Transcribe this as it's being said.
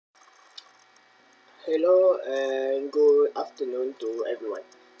Hello and good afternoon to everyone.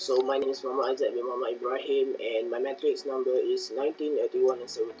 So my name is Muhammad Aizat bin Muhammad Ibrahim and my matrix number is 1981 and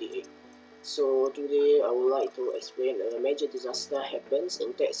 78. So today I would like to explain a major disaster happens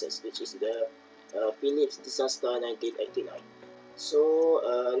in Texas, which is the Phillips Disaster 1989. So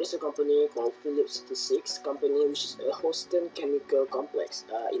there's a company called Phillips Disaster company, which is a Houston chemical complex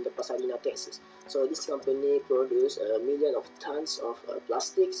in the Pasadena, Texas. So this company produces a million of tons of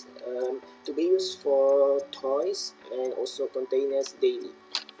plastics to be used for toys and also containers daily.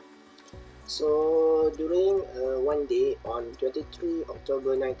 So during one day on 23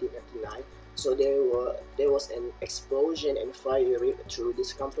 October 1999, so there was an explosion and fire through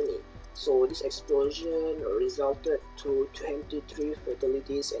this company. So this explosion resulted to 23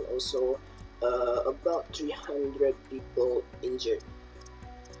 fatalities and also about 300 people injured.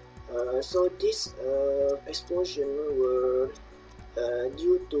 So this explosion were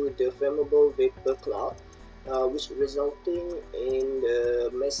due to the flammable vapor cloud, which resulting in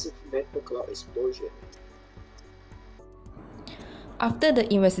the massive vapor cloud explosion. After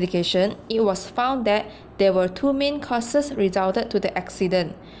the investigation, it was found that there were two main causes resulted to the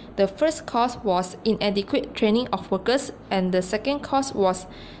accident. The first cause was inadequate training of workers, and the second cause was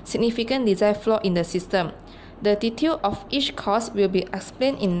significant design flaw in the system. The detail of each cause will be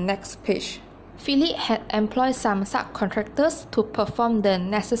explained in next page. Phillips had employed some subcontractors to perform the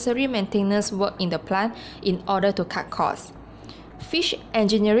necessary maintenance work in the plant in order to cut costs. Fish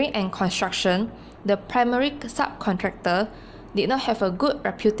Engineering and Construction, the primary subcontractor, did not have a good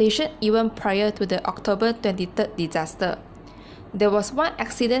reputation even prior to the October 23rd disaster. There was one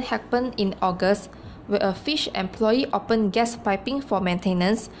accident happened in August where a fish employee opened gas piping for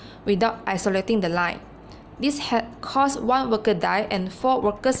maintenance without isolating the line. This had caused one worker die and 4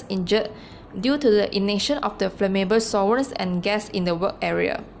 workers injured due to the ignition of the flammable solvents and gas in the work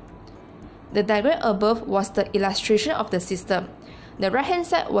area. The diagram above was the illustration of the system. The right-hand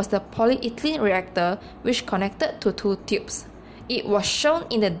side was the polyethylene reactor which connected to 2 tubes. It was shown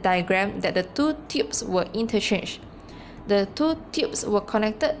in the diagram that the 2 tubes were interchanged. The 2 tubes were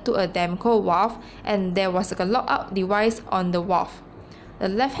connected to a Damco valve and there was a lockout device on the valve. The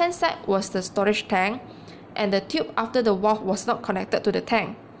left-hand side was the storage tank and the tube after the valve was not connected to the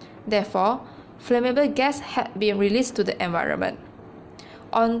tank. Therefore, flammable gas had been released to the environment.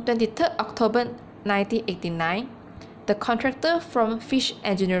 On 23 October 1989, the contractor from Fish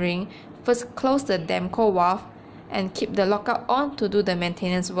Engineering first closed the Damco valve and keep the lockout on to do the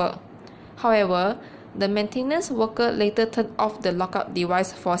maintenance work. However, the maintenance worker later turned off the lockout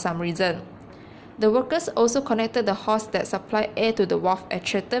device for some reason. The workers also connected the hose that supplied air to the valve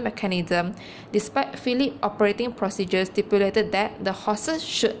actuator mechanism, despite Phillips operating procedures stipulated that the hoses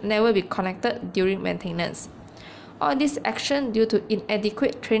should never be connected during maintenance. All this action due to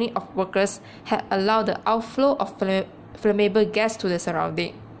inadequate training of workers had allowed the outflow of flammable gas to the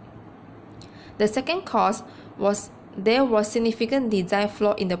surrounding. The second cause was there was significant design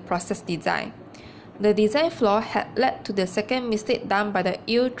flaw in the process design. The design flaw had led to the second mistake done by the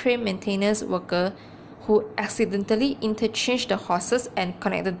ill-trained maintenance worker who accidentally interchanged the hoses and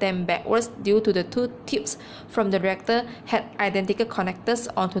connected them backwards due to the 2 tubes from the reactor had identical connectors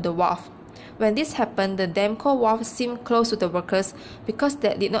onto the valve. When this happened, the Damco valve seemed close to the workers because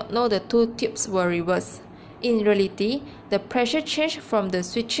they did not know the 2 tubes were reversed. In reality, the pressure change from the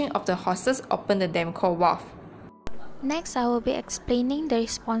switching of the hoses opened the Damco valve. Next, I will be explaining the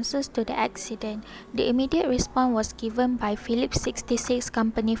responses to the accident. The immediate response was given by Phillips 66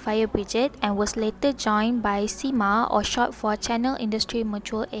 Company Fire Brigade and was later joined by CIMA, or short for Channel Industry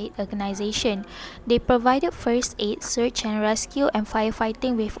Mutual Aid Organization. They provided first aid, search and rescue, and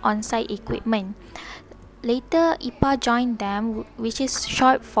firefighting with on-site equipment. Later, IPA joined them, which is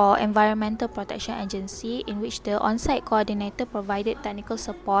short for Environmental Protection Agency, in which the on-site coordinator provided technical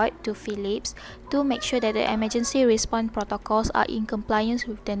support to Phillips to make sure that the emergency response protocols are in compliance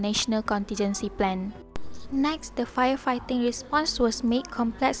with the National Contingency Plan. Next, the firefighting response was made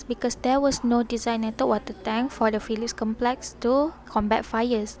complex because there was no designated water tank for the Phillips complex to combat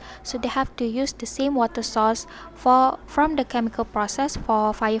fires. So they have to use the same water source from the chemical process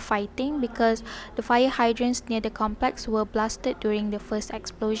for firefighting because the fire hydrants near the complex were blasted during the first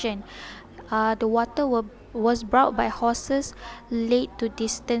explosion. The water was brought by hoses led to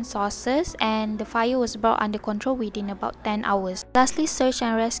distant sources, and the fire was brought under control within about 10 hours. Lastly, search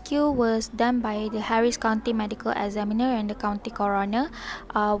and rescue was done by the Harris County Medical Examiner and the County Coroner,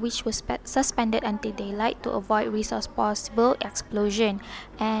 which was suspended until daylight to avoid risk of possible explosion.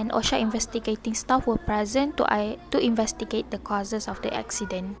 And OSHA investigating staff were present to investigate the causes of the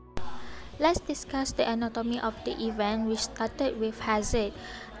accident. Let's discuss the anatomy of the event, which started with hazard.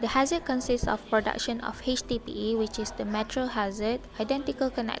 The hazard consists of production of HTPE, which is the material hazard, identical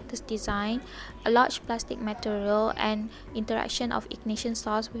connectors design, a large plastic material, and interaction of ignition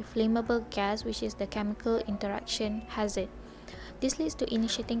source with flammable gas, which is the chemical interaction hazard. This leads to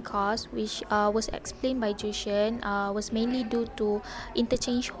initiating cause, which was explained by Jushan, was mainly due to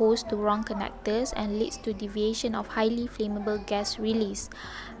interchange holes to wrong connectors and leads to deviation of highly flammable gas release.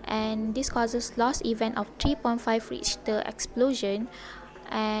 And this causes loss event of 3.5 Richter explosion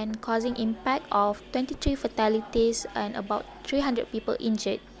and causing impact of 23 fatalities and about 300 people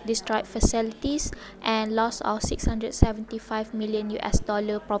injured, destroyed facilities, and loss of 675 million US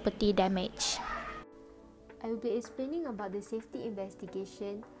dollar property damage. I will be explaining about the safety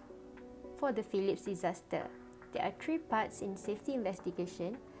investigation for the Phillips disaster. There are three parts in safety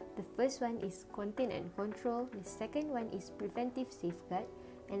investigation. The first one is contain and control, the second one is preventive safeguard,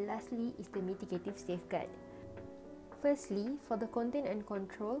 and lastly is the mitigative safeguard. Firstly, for the contain and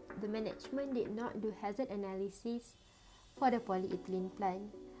control, the management did not do hazard analysis for the polyethylene plant,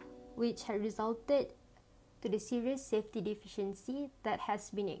 which had resulted to the serious safety deficiency that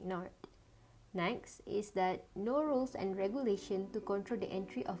has been ignored. Next is that no rules and regulation to control the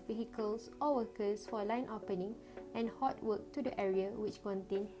entry of vehicles or workers for line opening and hot work to the area which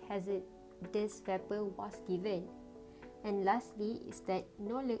contained hazardous vapor was given. And lastly is that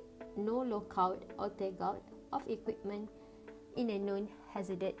no lockout or tagout of equipment in a known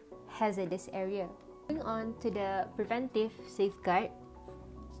hazardous area. Moving on to the preventive safeguard,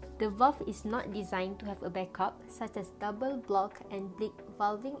 the valve is not designed to have a backup such as double block and blick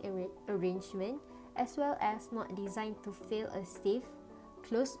valving arrangement, as well as not designed to fail a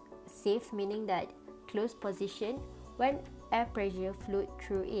safe meaning that closed position when air pressure flowed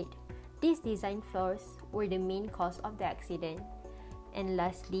through it. These design flaws were the main cause of the accident. And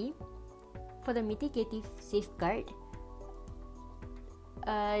lastly, for the mitigative safeguard,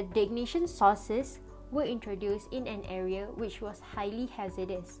 the ignition sources were introduced in an area which was highly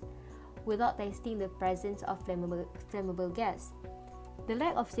hazardous without testing the presence of flammable gas. The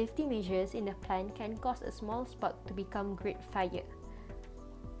lack of safety measures in the plant can cause a small spark to become great fire.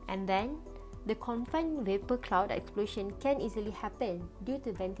 And then, the confined vapor cloud explosion can easily happen due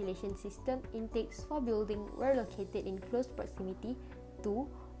to ventilation system intakes for building were located in close proximity to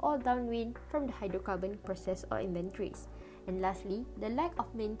or downwind from the hydrocarbon process or inventories. And lastly, the lack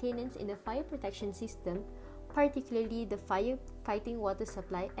of maintenance in the fire protection system, particularly the firefighting water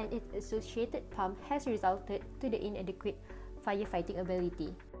supply and its associated pump, has resulted to the inadequate firefighting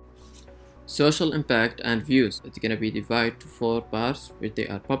ability. Social impact and views. It's going to be divided to 4 parts, which they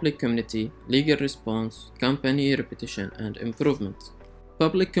are public community, legal response, company reputation, and improvement.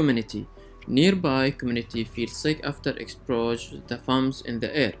 Public community. Nearby community feels sick after exposure to the fumes in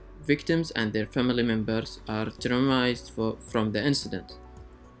the air. Victims and their family members are traumatized from the incident.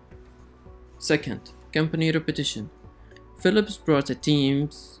 Second, company reputation. Phillips brought a team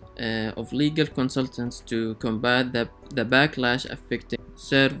of legal consultants to combat the backlash affecting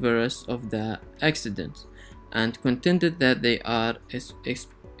survivors of the accident and contended that they are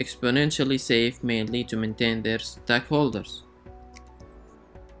exponentially safe mainly to maintain their stakeholders.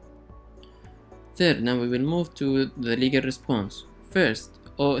 Third, now we will move to the legal response. First,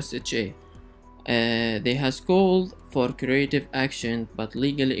 OSHA. They has called for creative action but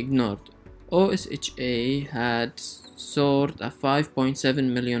legally ignored. OSHA had sought a 5.7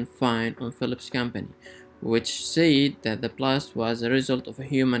 million fine on Phillips Company, which said that the blast was a result of a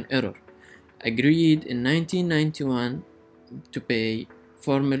human error. Agreed in 1991 to pay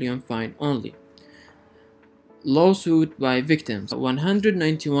 4 million fine only. Lawsuit by victims.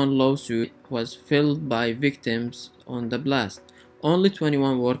 191 lawsuit was filed by victims on the blast. Only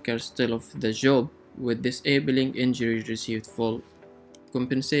 21 workers still of the job with disabling injury received full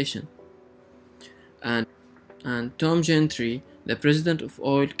compensation. And Tom Gentry, the president of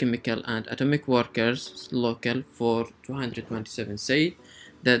Oil, Chemical and Atomic Workers Local 4227, said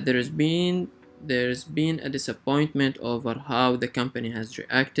that there's been a disappointment over how the company has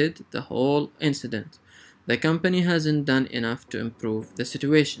reacted to the whole incident. The company hasn't done enough to improve the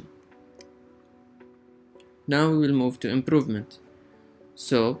situation. Now we will move to improvement.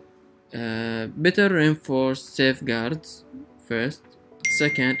 So, better reinforced safeguards first.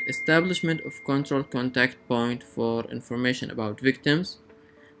 Second, establishment of control contact point for information about victims.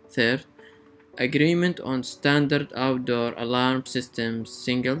 Third, agreement on standard outdoor alarm systems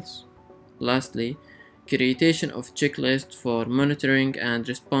singles. Lastly, creation of checklists for monitoring and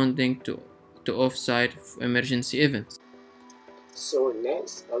responding to off-site emergency events. So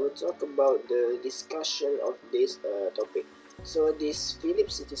next, I will talk about the discussion of this topic. So this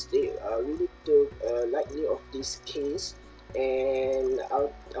Phillips statistic really took lightly of this case, and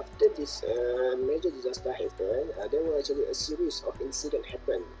after this major disaster happened, there were actually a series of incidents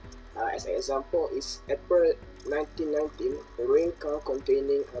happen. As an example, is April 1919, a rail car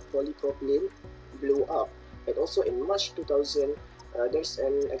containing a polypropylene blew up, and also in March 2000, there's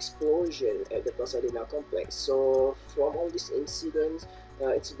an explosion at the Pasadena complex. So from all these incidents,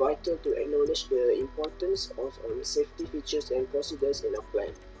 it's vital to acknowledge the importance of safety features and procedures in a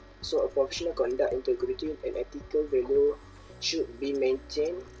plan. So a professional conduct, integrity, and ethical value should be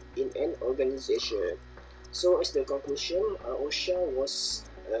maintained in an organization. So as the conclusion, OSHA was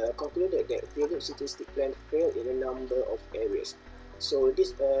concluded that Phillips statistic plan failed in a number of areas. So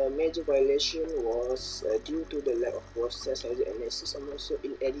this major violation was due to the lack of process hazard analysis and also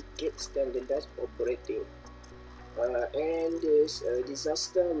inadequate standardized operating. And this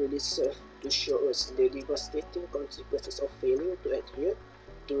disaster really served to show us the devastating consequences of failing to adhere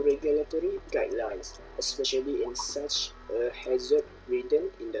to regulatory guidelines, especially in such a hazard-ridden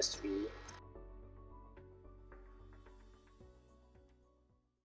industry.